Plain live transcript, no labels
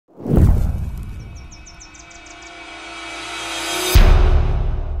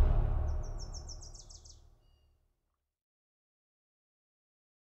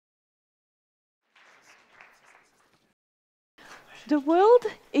The world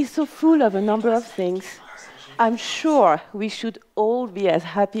is so full of a number of things. I'm sure we should all be as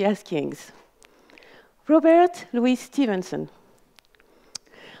happy as kings. Robert Louis Stevenson.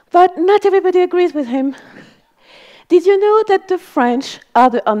 But not everybody agrees with him. Did you know that the French are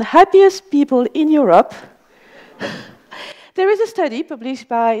the unhappiest people in Europe? There is a study published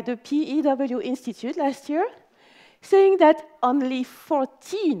by the PEW Institute last year saying that only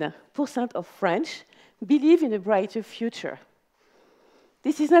 14% of French believe in a brighter future.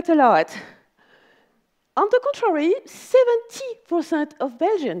 This is not a lot. On the contrary, 70% of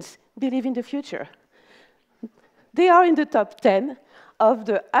Belgians believe in the future. They are in the top 10 of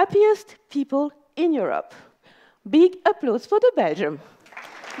the happiest people in Europe. Big applause for the Belgium.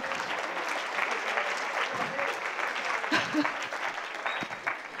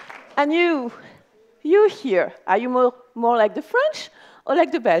 And you here, are you more like the French or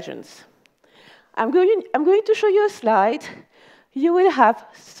like the Belgians? I'm going to show you a slide. You will have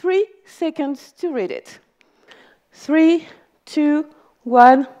 3 seconds to read it. 3, 2,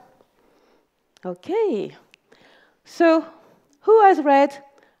 1. Okay. So, who has read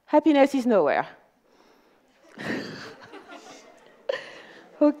Happiness is Nowhere?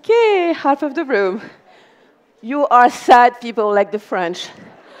 Okay, half of the room. You are sad people like the French.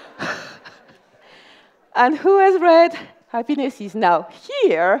 And who has read Happiness is Now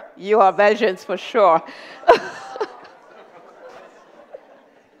Here? You are Belgians for sure.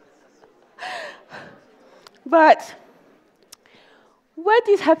 But what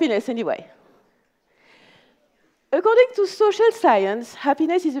is happiness anyway? According to social science,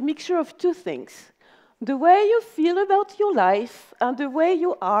 happiness is a mixture of 2 things: the way you feel about your life and the way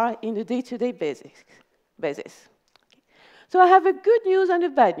you are in a day-to-day basis. So I have a good news and a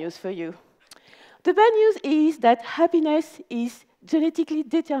bad news for you. The bad news is that happiness is genetically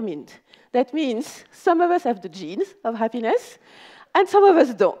determined. That means some of us have the genes of happiness, and some of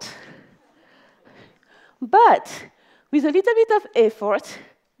us don't. But with a little bit of effort,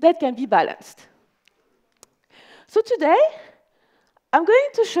 that can be balanced. So today, I'm going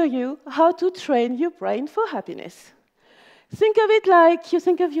to show you how to train your brain for happiness. Think of it like you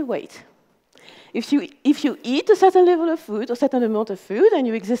think of your weight. If you eat a certain level of food, a certain amount of food, and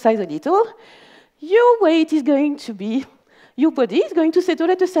you exercise a little, your weight is going to be, your body is going to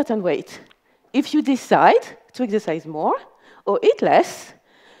settle at a certain weight. If you decide to exercise more or eat less,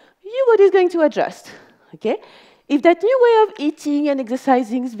 your body is going to adjust. Okay? If that new way of eating and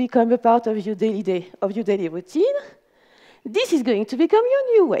exercising become a part of your daily routine, this is going to become your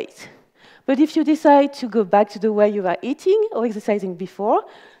new weight. But if you decide to go back to the way you were eating or exercising before,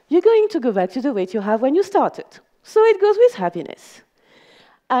 you're going to go back to the weight you have when you started. So it goes with happiness.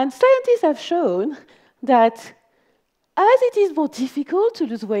 And scientists have shown that as it is more difficult to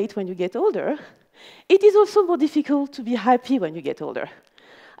lose weight when you get older, it is also more difficult to be happy when you get older,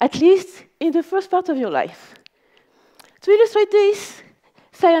 at least in the first part of your life. To illustrate this,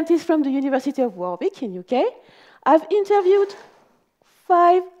 scientists from the University of Warwick in UK have interviewed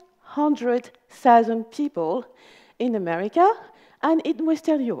 500,000 people in America and in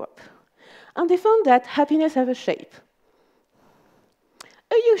Western Europe. And they found that happiness has a shape,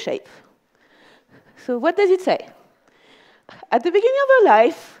 a U shape. So what does it say? At the beginning of our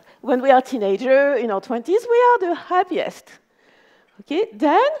life, when we are teenagers, in our 20s, we are the happiest. Okay?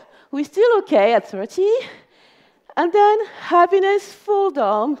 Then we're still okay at 30, and then happiness falls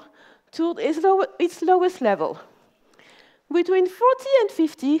down to its lowest level. Between 40 and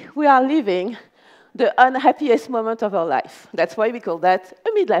 50, we are living the unhappiest moment of our life. That's why we call that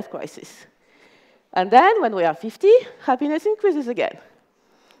a midlife crisis. And then, when we are 50, happiness increases again.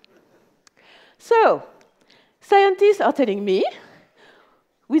 So, scientists are telling me,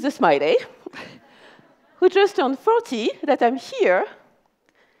 with a smiley, who just turned 40, that I'm here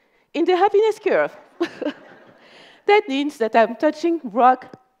in the happiness curve. That means that I'm touching rock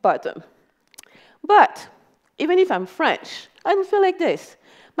bottom. But even if I'm French, I don't feel like this.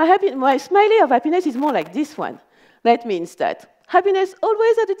 My smiley of happiness is more like this one. That means that happiness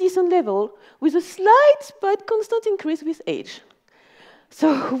always at a decent level with a slight but constant increase with age.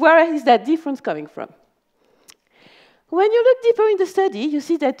 So where is that difference coming from? When you look deeper in the study, you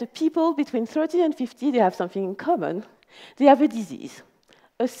see that the people between 30 and 50, they have something in common. They have a disease,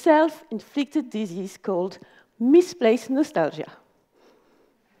 a self-inflicted disease called misplaced nostalgia.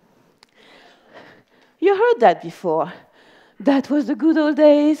 You heard that before. That was the good old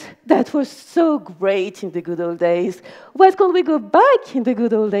days. That was so great in the good old days. Why can't we go back in the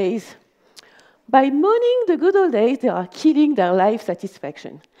good old days? By mourning the good old days, they are killing their life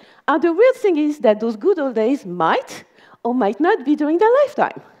satisfaction. And the weird thing is that those good old days might or might not be during their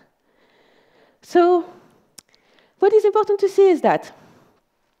lifetime. So What is important to see is that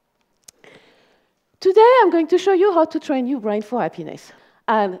today I'm going to show you how to train your brain for happiness.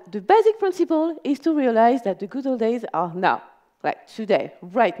 And the basic principle is to realize that the good old days are now, like today,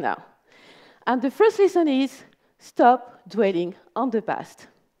 right now. And the first lesson is stop dwelling on the past.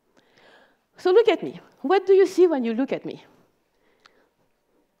 So look at me. What do you see when you look at me?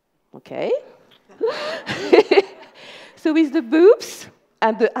 Okay. So with the boobs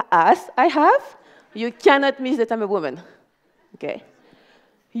and the ass I have, you cannot miss that I'm a woman. Okay.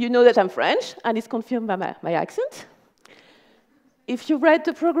 You know that I'm French, and it's confirmed by my accent. If you read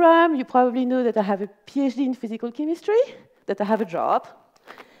the program, you probably know that I have a PhD in physical chemistry, that I have a job.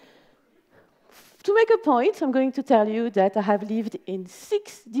 To make a point, I'm going to tell you that I have lived in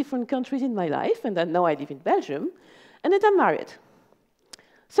 6 different countries in my life, and that now I live in Belgium, and that I'm married.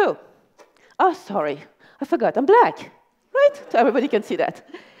 So, oh, sorry, I forgot, I'm black, right? So everybody can see that.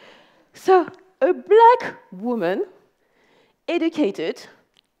 So, a black woman, educated,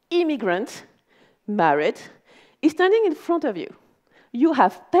 immigrant, married, is standing in front of you. You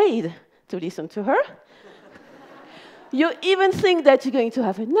have paid to listen to her. You even think that you're going to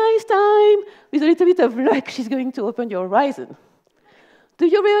have a nice time. With a little bit of luck, she's going to open your horizon. Do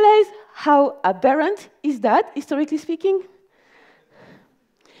you realize how aberrant is that, historically speaking?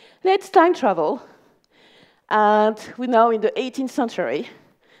 Let's time travel. And we're now in the 18th century.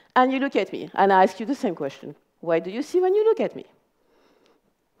 And you look at me, and I ask you the same question. What do you see when you look at me?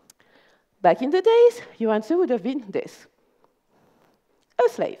 Back in the days, your answer would have been this: a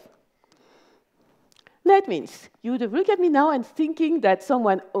slave. That means you would have looked at me now and thinking that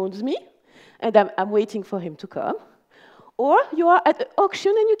someone owns me, and I'm waiting for him to come, or you are at an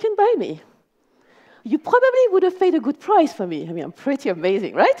auction and you can buy me. You probably would have paid a good price for me. I mean, I'm pretty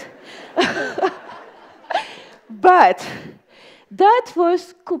amazing, right? But that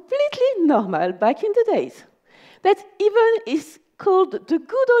was completely normal back in the days. That even is called the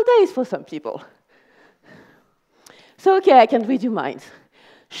good old days for some people. So, okay, I can read your mind.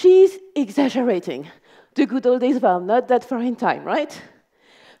 She's exaggerating. The good old days were not that far in time, right?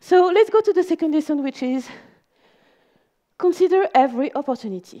 So let's go to the second lesson, which is consider every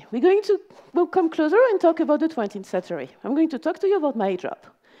opportunity. We're going to come closer and talk about the 20th century. I'm going to talk to you about my job.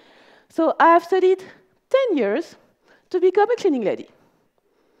 So I have studied 10 years to become a cleaning lady.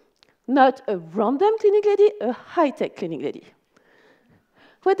 Not a random cleaning lady, a high-tech cleaning lady.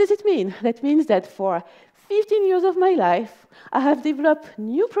 What does it mean? That means that for 15 years of my life, I have developed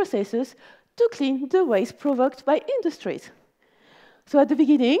new processes to clean the waste provoked by industries. So at the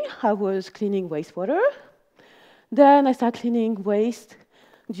beginning, I was cleaning wastewater. Then I started cleaning waste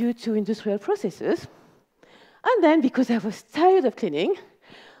due to industrial processes. And then, because I was tired of cleaning,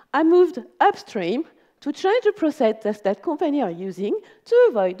 I moved upstream to change the process that companies are using to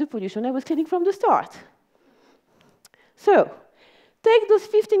avoid the pollution I was cleaning from the start. So, take those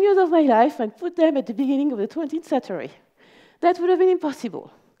 15 years of my life and put them at the beginning of the 20th century. That would have been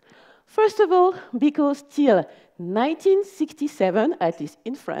impossible. First of all, because till 1967, at least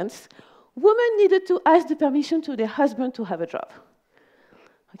in France, women needed to ask the permission to their husband to have a job.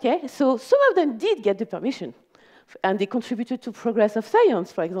 Okay, so some of them did get the permission, and they contributed to progress of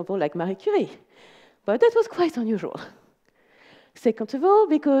science, for example, like Marie Curie. But that was quite unusual. Second of all,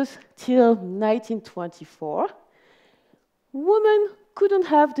 because till 1924, women couldn't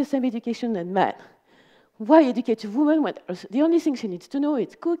have the same education as men. Why educate a woman when the only thing she needs to know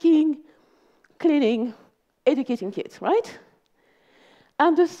is cooking, cleaning, educating kids, right?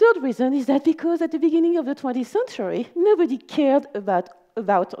 And the third reason is that because at the beginning of the 20th century, nobody cared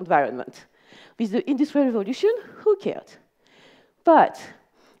about environment. With the Industrial Revolution, who cared? But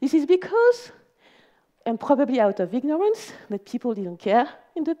this is because, and probably out of ignorance, that people didn't care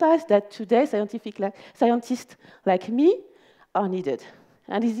in the past, that today scientists like me are needed.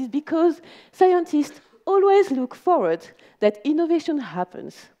 And this is because scientists always look forward that innovation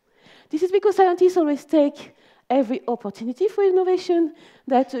happens. This is because scientists always take every opportunity for innovation,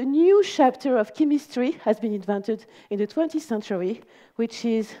 that a new chapter of chemistry has been invented in the 20th century, which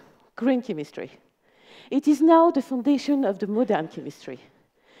is green chemistry. It is now the foundation of the modern chemistry.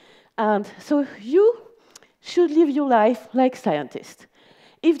 And so you should live your life like scientists.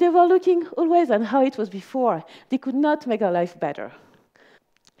 If they were looking always on how it was before, they could not make our life better.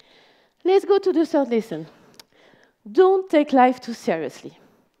 Let's go to the third lesson. Don't take life too seriously.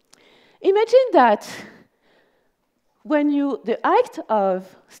 Imagine that when the act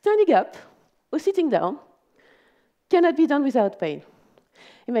of standing up or sitting down cannot be done without pain.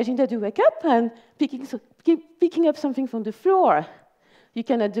 Imagine that you wake up and picking up something from the floor. You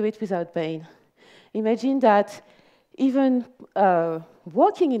cannot do it without pain. Imagine that even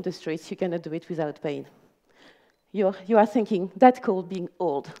walking in the streets, you cannot do it without pain. you are thinking, that's called being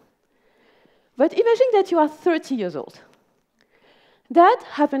old. But imagine that you are 30 years old. That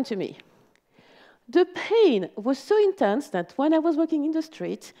happened to me. The pain was so intense that when I was walking in the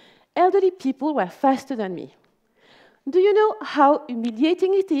street, elderly people were faster than me. Do you know how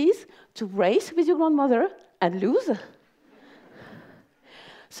humiliating it is to race with your grandmother and lose?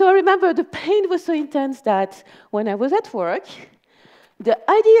 So I remember the pain was so intense that when I was at work, the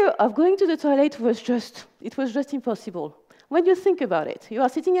idea of going to the toilet was just impossible. When you think about it, you are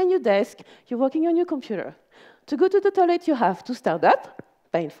sitting at your desk, you're working on your computer. To go to the toilet, you have to stand up,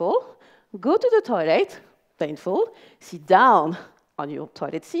 painful. Go to the toilet, painful. Sit down on your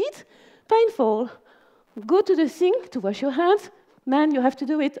toilet seat, painful. Go to the sink to wash your hands. Man, you have to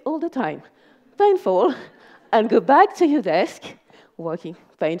do it all the time. Painful. And go back to your desk, working,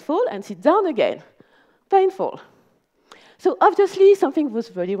 painful, and sit down again. Painful. So obviously, something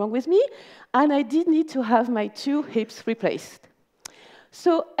was really wrong with me, and I did need to have my 2 hips replaced.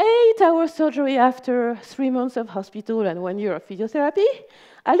 So 8-hour surgery after 3 months of hospital and 1 year of physiotherapy,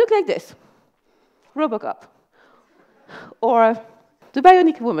 I look like this. Robocop. Or the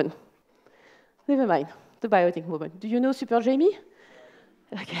bionic woman. Never mind, the bionic woman. Do you know Super Jamie?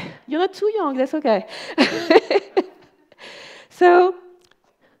 Okay. You're not too young, that's okay. So,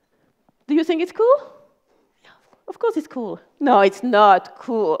 do you think it's cool? Yeah, of course it's cool. No, it's not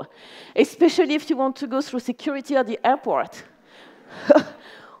cool. Especially if you want to go through security at the airport.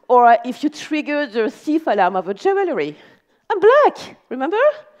 Or if you trigger the thief alarm of a jewelry. I'm black, remember?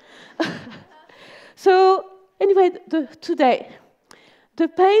 So, anyway, today, the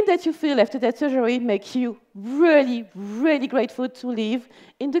pain that you feel after that surgery makes you really, really grateful to live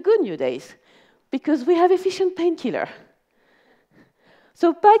in the good new days, because we have efficient painkiller.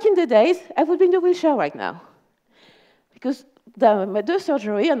 So back in the days, I would be in the wheelchair right now, because the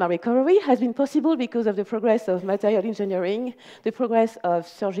surgery and my recovery has been possible because of the progress of material engineering, the progress of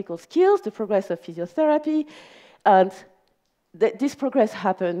surgical skills, the progress of physiotherapy, and this progress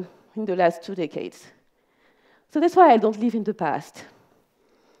happened in the last 2 decades. So that's why I don't live in the past.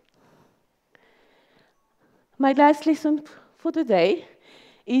 My last lesson for the day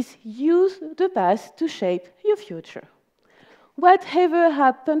is use the past to shape your future. Whatever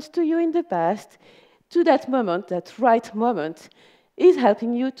happens to you in the past, to that moment, that right moment, is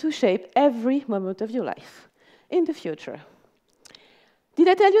helping you to shape every moment of your life in the future. Did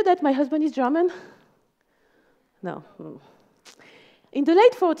I tell you that my husband is German? No. In the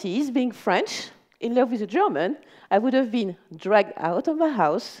late 40s, being French, in love with a German, I would have been dragged out of my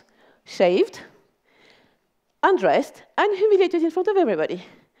house, shaved, undressed, and humiliated in front of everybody,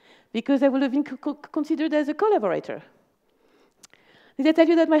 because I would have been considered as a collaborator. Did I tell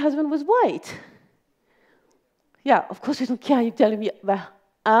you that my husband was white? Yeah, of course you don't care, you tell me,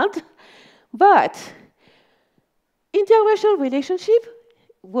 but interracial relationship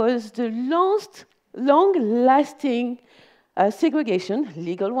was the long-lasting segregation,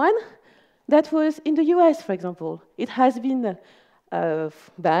 legal one, that was in the US, for example. It has been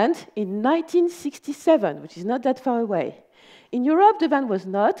banned in 1967, which is not that far away. In Europe, the ban was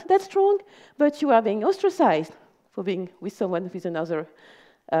not that strong, but you are being ostracized for being with someone with another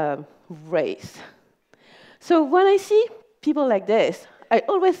race. So when I see people like this, I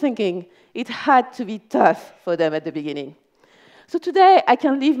always thinking it had to be tough for them at the beginning. So today, I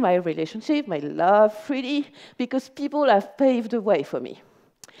can live my relationship, my love, freely, because people have paved the way for me.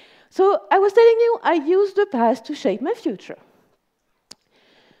 So I was telling you, I use the past to shape my future.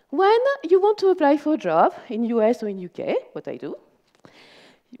 When you want to apply for a job in US or in UK, what I do,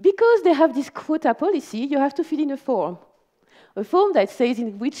 because they have this quota policy, you have to fill in a form that says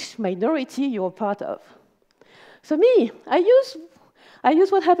in which minority you're part of. So me, I use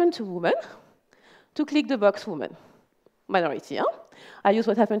what happened to women to click the box woman. Minority, huh? I use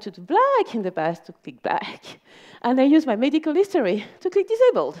what happened to the black in the past to click black. And I use my medical history to click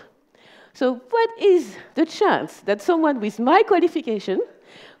disabled. So what is the chance that someone with my qualification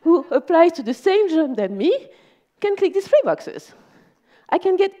who applies to the same job than me can click these 3 boxes? I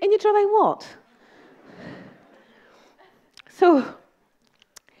can get any job I want. So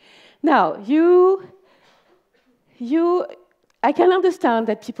now, I can understand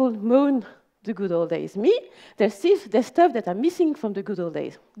that people moan the good old days. Me, there's stuff that I'm missing from the good old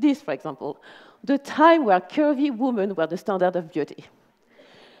days. This, for example, the time where curvy women were the standard of beauty.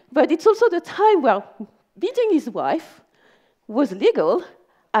 But it's also the time where beating his wife was legal,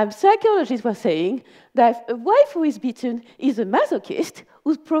 and psychologists were saying that a wife who is beaten is a masochist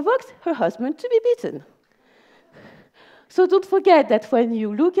who provokes her husband to be beaten. So don't forget that when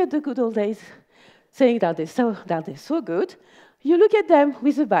you look at the good old days, saying that they're so good, you look at them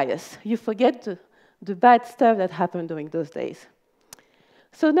with a bias. You forget the bad stuff that happened during those days.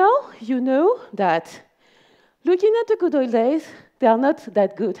 So now you know that looking at the good old days, they are not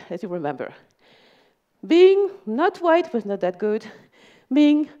that good, as you remember. Being not white was not that good.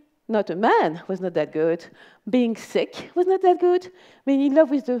 Being not a man was not that good. Being sick was not that good. Being in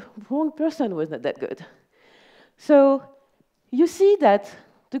love with the wrong person was not that good. So you see that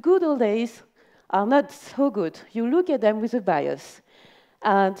the good old days are not so good. You look at them with a bias.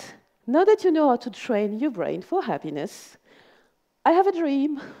 And now that you know how to train your brain for happiness, I have a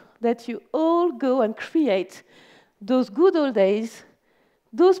dream that you all go and create those good old days,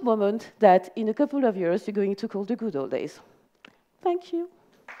 those moments that in a couple of years you're going to call the good old days. Thank you.